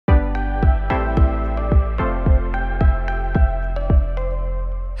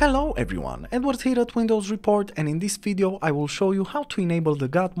Hello everyone, Edward here at Windows Report, and in this video I will show you how to enable the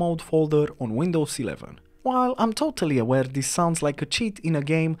GodMode folder on Windows 11. While I'm totally aware this sounds like a cheat in a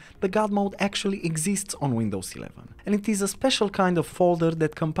game, the GodMode actually exists on Windows 11. And it is a special kind of folder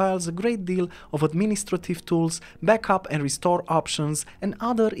that compiles a great deal of administrative tools, backup and restore options, and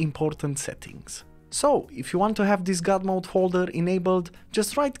other important settings. So, if you want to have this GodMode folder enabled,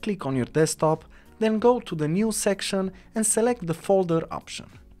 just right-click on your desktop, then go to the New section and select the folder option.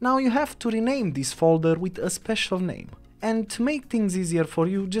 Now you have to rename this folder with a special name. And to make things easier for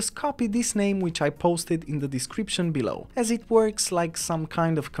you, just copy this name which I posted in the description below, as it works like some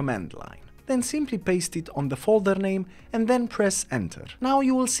kind of command line. Then simply paste it on the folder name and then press enter. Now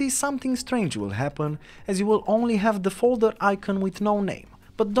you will see something strange will happen, as you will only have the folder icon with no name.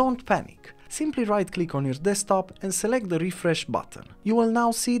 But don't panic. Simply right-click on your desktop and select the refresh button. You will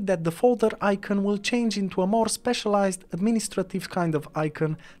now see that the folder icon will change into a more specialized administrative kind of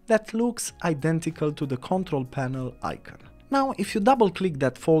icon that looks identical to the control panel icon. Now, if you double-click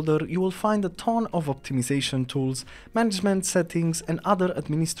that folder, you will find a ton of optimization tools, management settings, and other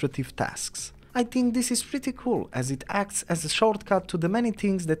administrative tasks. I think this is pretty cool, as it acts as a shortcut to the many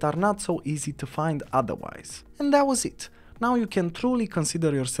things that are not so easy to find otherwise. And that was it. Now you can truly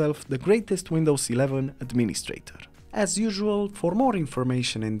consider yourself the greatest Windows 11 administrator. As usual, for more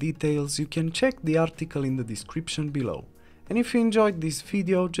information and details, you can check the article in the description below. And if you enjoyed this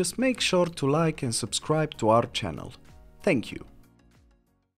video, just make sure to like and subscribe to our channel. Thank you.